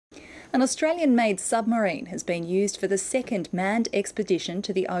An Australian-made submarine has been used for the second manned expedition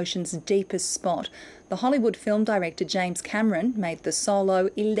to the ocean's deepest spot. The Hollywood film director James Cameron made the solo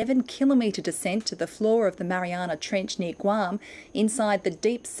 11-kilometre descent to the floor of the Mariana Trench near Guam inside the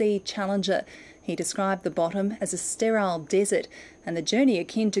deep-sea Challenger. He described the bottom as a sterile desert and the journey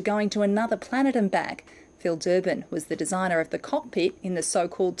akin to going to another planet and back. Phil Durban was the designer of the cockpit in the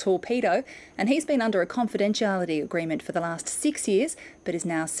so-called torpedo, and he's been under a confidentiality agreement for the last 6 years, but is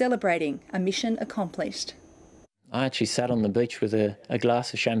now celebrating a mission accomplished. I actually sat on the beach with a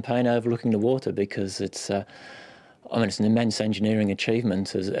glass of champagne overlooking the water because it's an immense engineering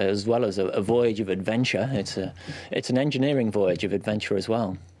achievement as well as a voyage of adventure. It's an engineering voyage of adventure as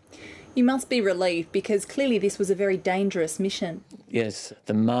well. You must be relieved because clearly this was a very dangerous mission. Yes,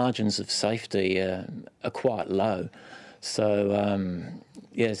 the margins of safety are quite low. So,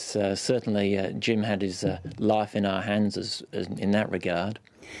 yes, certainly Jim had his life in our hands in that regard.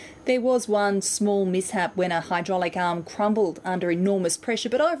 There was one small mishap when a hydraulic arm crumbled under enormous pressure,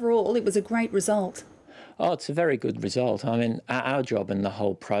 but overall it was a great result. Oh, it's a very good result. I mean, our job in the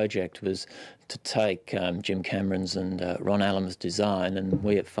whole project was to take Jim Cameron's and Ron Allen's design, and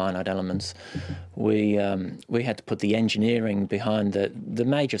we at Finite Elements, we had to put the engineering behind the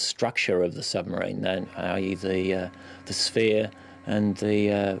major structure of the submarine, i.e. the sphere and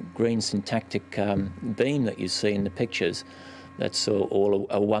the green syntactic beam that you see in the pictures. That's all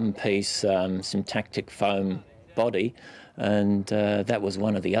a one-piece syntactic foam body. And that was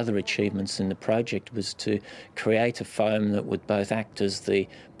one of the other achievements in the project, was to create a foam that would both act as the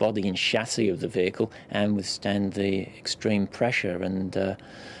body and chassis of the vehicle and withstand the extreme pressure. And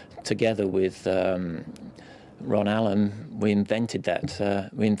together with Ron Allen, we invented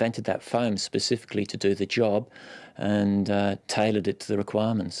that foam specifically to do the job and tailored it to the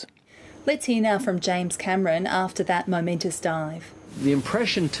requirements. Let's hear now from James Cameron after that momentous dive. The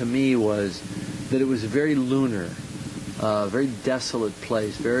impression to me was that it was very lunar. Very desolate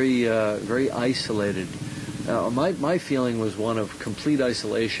place, very isolated. My feeling was one of complete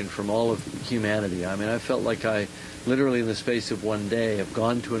isolation from all of humanity. I mean, I felt like I, literally in the space of one day, have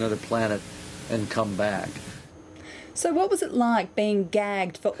gone to another planet and come back. So what was it like being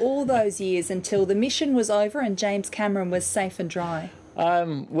gagged for all those years until the mission was over and James Cameron was safe and dry?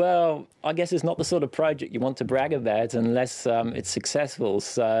 Well, I guess it's not the sort of project you want to brag about unless it's successful.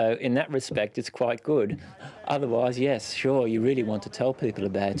 So in that respect, it's quite good. Otherwise, yes, sure, you really want to tell people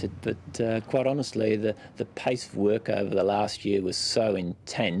about it. But quite honestly, the pace of work over the last year was so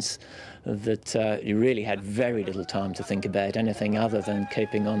intense that you really had very little time to think about anything other than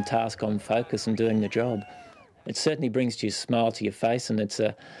keeping on task, on focus and doing the job. It certainly brings a smile to your face, and it's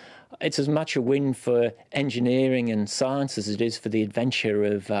as much a win for engineering and science as it is for the adventure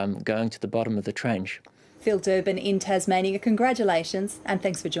of going to the bottom of the trench. Phil Durban in Tasmania, congratulations and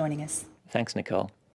thanks for joining us. Thanks, Nicole.